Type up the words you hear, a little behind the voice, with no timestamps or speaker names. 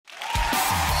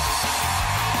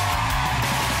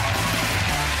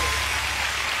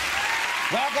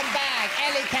back.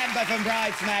 Ellie Kemper from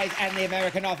Bridesmaids and The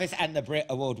American Office, and the Brit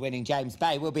Award-winning James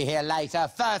Bay will be here later.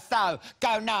 First, though,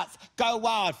 go nuts, go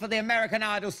wild for the American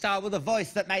Idol star with a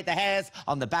voice that made the hairs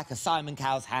on the back of Simon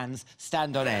Cowell's hands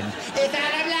stand on end. It's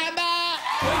Adam Lambert!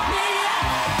 Wake me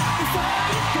up before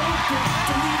you go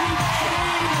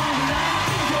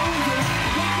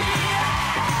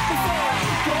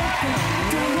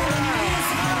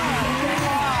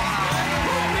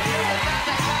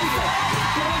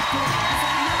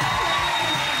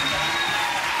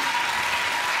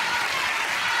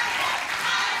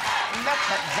Look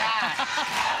at that.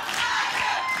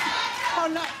 Oh,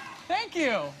 no. Thank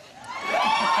you.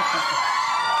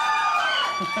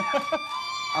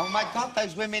 Oh, my God,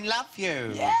 those women love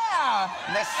you. Yeah.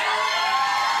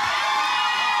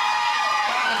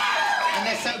 And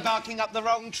they're so barking up the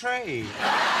wrong tree.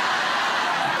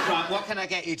 Right, what can I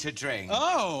get you to drink?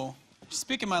 Oh, you're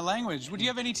speaking my language. Would you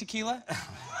have any tequila?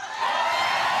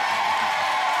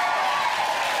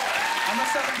 I'm a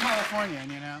Southern Californian,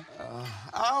 you know.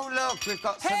 Oh, look, we've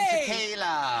got some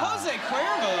tequila. Jose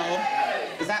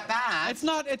Cuervo. Is that bad?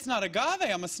 It's not agave.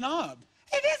 I'm a snob.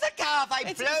 It is agave.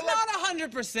 It's not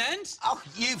 100%. Oh,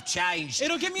 you've changed.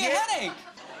 It'll give me a headache.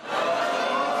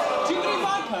 Do you need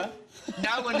vodka?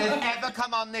 No one has ever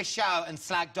come on this show and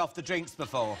slagged off the drinks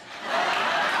before.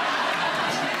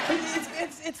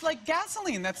 It's like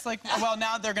gasoline. That's like, well,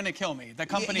 now they're going to kill me. The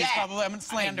company's probably, I'm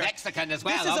slander. Mexican as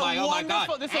well. This is oh my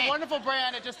God. This is a wonderful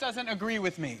brand. It just doesn't agree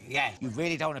with me. Yeah, you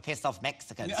really don't want to piss off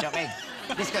Mexicans. Do you know what I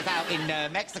mean? This goes out in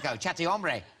Mexico. Chatty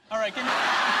hombre. All right, give me... Hola.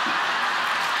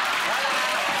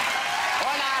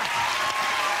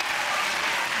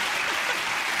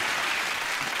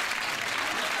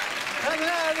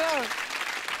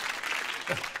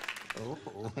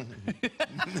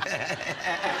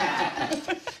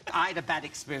 I had a bad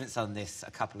experience on this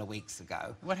a couple of weeks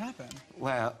ago. What happened?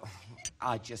 Well,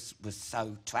 I just was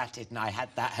so twatted and I had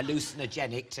that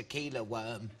hallucinogenic tequila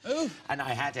worm. Ooh. And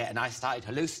I had it and I started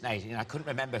hallucinating and I couldn't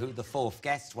remember who the fourth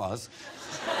guest was.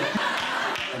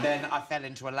 And then I fell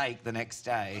into a lake the next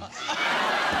day.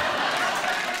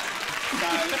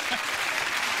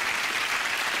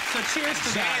 So cheers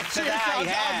to that. Cheers to that,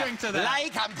 yeah. I'll drink to that.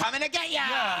 Lake, I'm coming to get ya!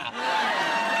 Yeah.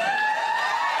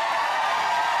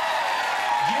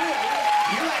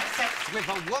 You had sex with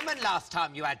a woman last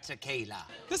time you had tequila.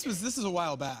 This is a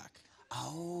while back.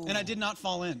 Oh. And I did not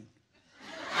fall in.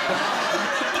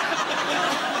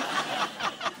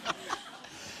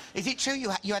 Is it true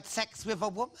you had sex with a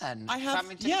woman? I have.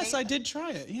 Yes, I did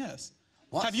try it. Yes.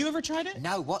 Have you ever tried it?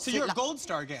 No. What's so it you're a Gold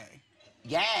Star gay.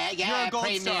 Yeah. You're a Gold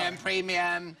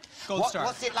Premium. Gold Star.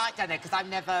 What's it like down there? Because I've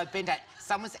never been there.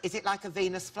 Is it like a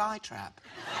Venus flytrap?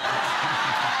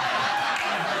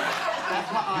 That's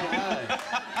what I heard.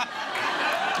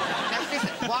 Now, listen,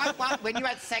 when you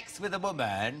had sex with a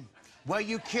woman, were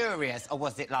you curious, or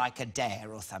was it like a dare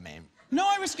or something? No,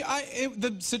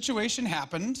 the situation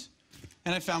happened,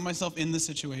 and I found myself in the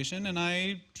situation, and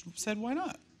I said, why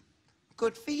not?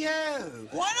 Good for you.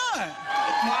 Why not?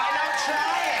 Why not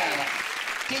try it?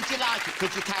 Did you like it?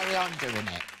 Could you carry on doing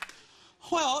it?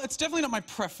 Well, it's definitely not my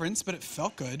preference, but it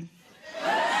felt good. Well,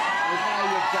 there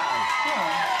you go.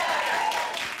 Yeah.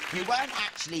 You weren't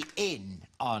actually in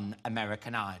on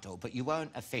American Idol, but you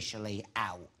weren't officially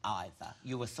out either.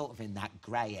 You were sort of in that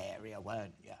grey area,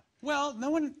 weren't you? Well, no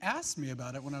one asked me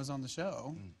about it when I was on the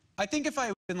show. I think if I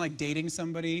had been, like, dating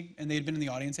somebody and they'd been in the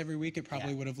audience every week, it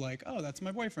probably would have, like, oh, that's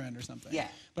my boyfriend or something. Yeah.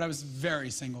 But I was very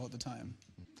single at the time.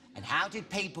 And how did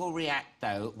people react,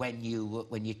 though, when you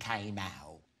came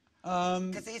out?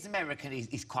 Because he's American,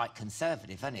 he's quite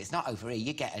conservative, isn't it? It's not over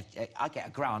here. I get a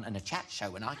grant and a chat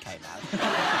show when I came out.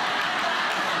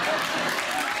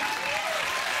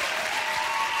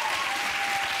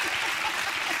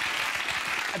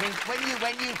 I mean,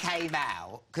 when you came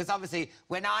out, because obviously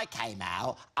when I came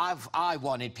out, I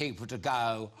wanted people to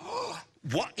go,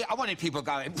 what? I wanted people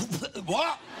going,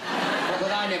 what?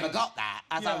 But I never got that.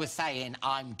 As I was saying,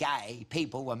 I'm gay,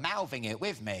 people were mouthing it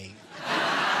with me.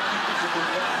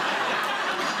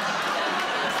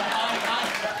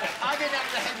 I didn't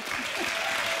have to...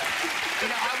 You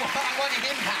know, I wanted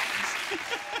impact.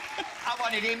 I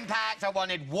wanted impact. I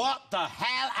wanted, what the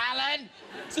hell, Alan?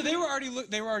 So they were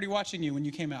already watching you when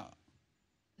you came out?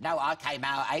 No, I came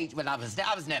out when I was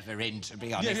never in, to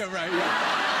be honest. Yeah, right,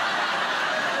 yeah.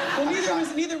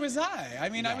 Well, neither was I. I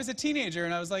mean, I was a teenager,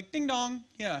 and I was like, ding dong,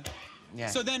 yeah.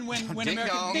 So then when ding American...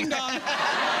 dong. Ding dong.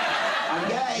 I'm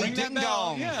gay, Ring ding that bell.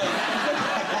 dong. Yeah.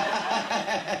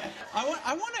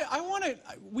 I want to...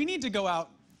 We need to go out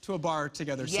to a bar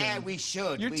together soon. Yeah, we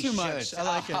should. You're too much. I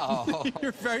like it.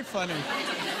 You're very funny.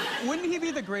 Wouldn't he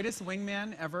be the greatest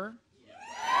wingman ever?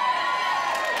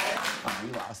 Oh,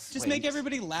 you are sweet. Just make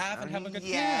everybody laugh and have a good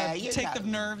take the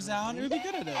nerves out. It would be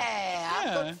good at it.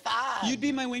 Yeah, good fun. You'd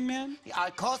be my wingman? Yeah,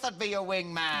 of course I'd be your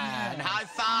wingman. Yeah. High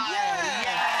five. Yay.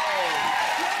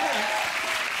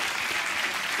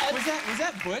 Was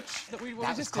that Butch that we That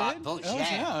was just quite did? Butch, Oh,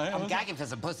 yeah. I'm gagging for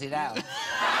some pussy now.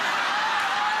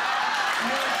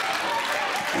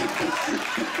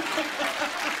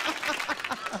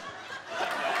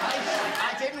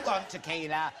 I didn't want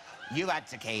tequila. You had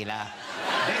tequila.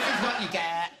 This is what you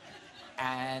get.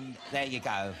 And there you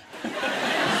go.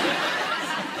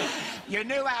 Your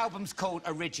new album's called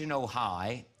Original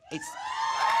High. It's...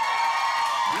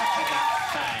 Look at that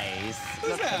face.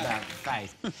 Look at that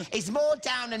face. It's more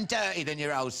down and dirty than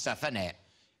your old stuff, isn't it?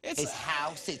 It's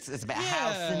house. There's a bit of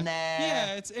house in there.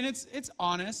 Yeah, it's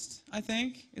honest, I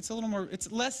think. It's a little more... It's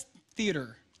less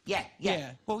theater.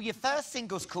 Yeah. Well, your first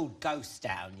single's called Ghost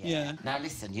Town, Yeah. Now,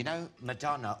 listen, you know,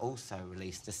 Madonna also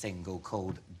released a single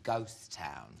called Ghost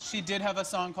Town. She did have a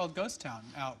song called Ghost Town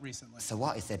out recently. So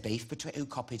what, is there beef between... Who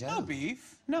copied her? No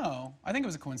beef. No. I think it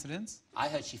was a coincidence. I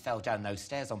heard she fell down those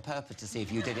stairs on purpose to see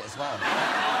if you did it as well.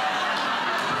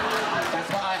 That's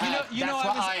what I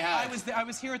heard. I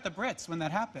was here at the Brits when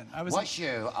that happened. Was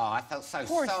you? Oh, I felt so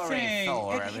Poor sorry thing.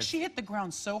 for her. She hit the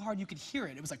ground so hard you could hear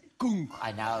it. It was like, goong.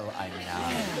 I know.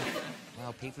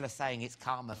 Well, people are saying it's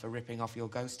karma for ripping off your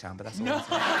Ghost Town, but that's all No.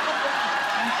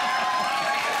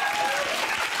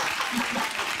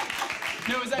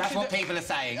 That's what people are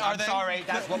saying. I'm sorry,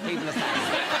 that's what people are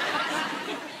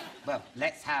saying. Well,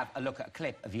 let's have a look at a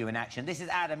clip of you in action. This is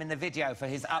Adam in the video for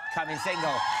his upcoming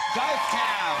single, Ghost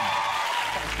Town.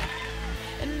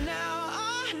 And now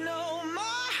I know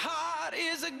my heart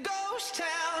is a ghost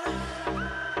town.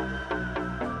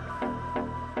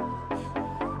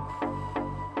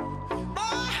 My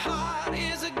heart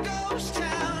is a ghost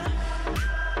town.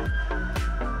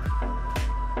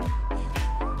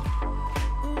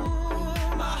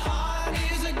 Ooh, my heart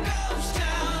is a ghost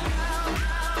town.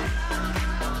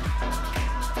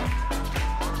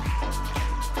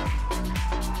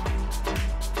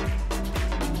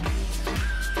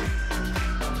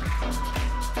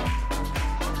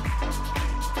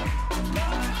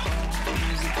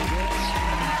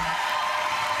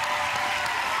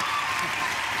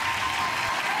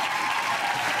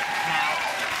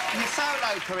 Your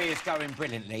solo career's going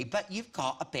brilliantly, but you've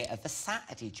got a bit of a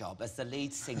Saturday job as the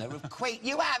lead singer of Queen.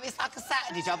 You have, it's like a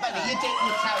Saturday job, isn't it? You dip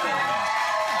your toe in it.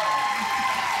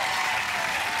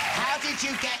 How did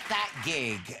you get that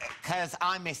gig? Because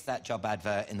I missed that job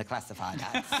advert in the classified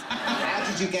ads. How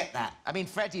did you get that? I mean,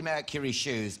 Freddie Mercury's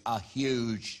shoes are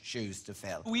huge shoes to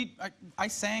fill. I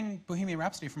sang Bohemian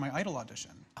Rhapsody for my Idol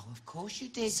audition. Oh, of course you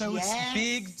did, So it's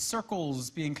big circles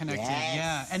being connected,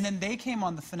 yeah. And then they came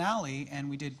on the finale, and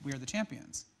we did We Are the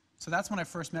Champions. So that's when I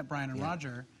first met Brian and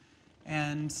Roger,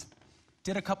 and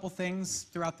did a couple things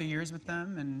throughout the years with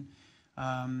them. And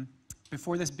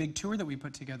before this big tour that we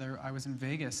put together, I was in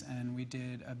Vegas, and we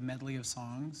did a medley of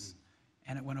songs,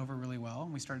 and it went over really well.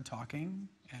 And we started talking,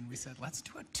 and we said, let's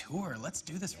do a tour. Let's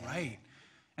do this right.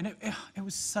 And it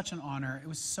was such an honor. It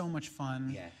was so much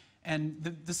fun. Yeah. And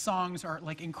the songs are,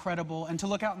 like, incredible. And to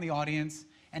look out in the audience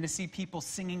and to see people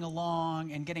singing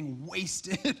along and getting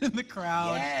wasted in the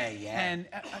crowd. Yeah. And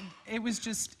it was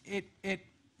just, it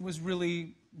was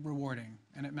really rewarding,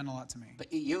 and it meant a lot to me.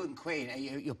 But you and Queen,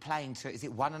 you're playing to, is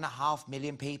it 1.5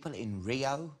 million people in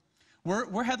Rio?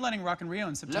 We're headlining Rock in Rio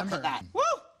in September. Look at that. Woo!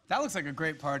 That looks like a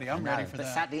great party. I'm ready for but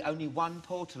that. sadly, only one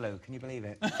Portaloo. Can you believe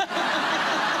it?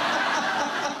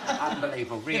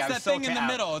 Unbelievable. Rio, It's that thing in the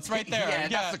middle. It's right there. Yeah,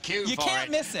 that's the cue You for can't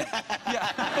it. miss it.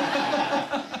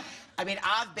 Yeah. I mean,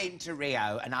 I've been to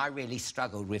Rio, and I really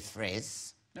struggled with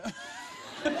frizz.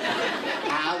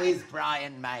 How is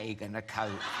Brian May gonna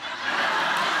cope?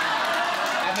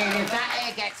 I mean, if that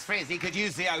hair gets frizz, he could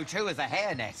use the O2 as a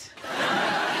hairnet.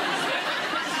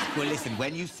 Well, listen,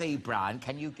 when you see Brian,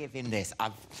 can you give him this?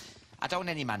 I don't want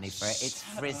any money for it. It's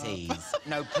Frizzies.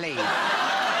 No, please.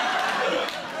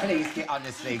 Please,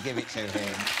 honestly, give it to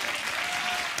him.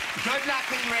 Good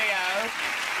luck in Rio.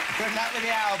 Good luck with the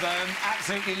album.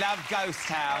 Absolutely love Ghost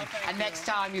Town. And next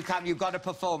time you come, you've got to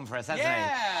perform for us, hasn't he?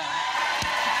 Yeah.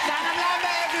 Lambert,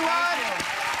 everyone!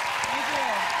 Thank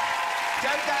you.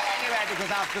 Don't go anywhere,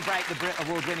 because after the break, the Brit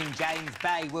Award-winning James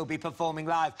Bay will be performing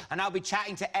live, and I'll be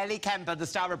chatting to Ellie Kemper, the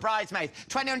star of Bridesmaids,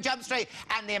 21 Jump Street,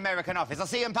 and The American Office. I'll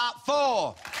see you in part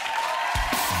 4.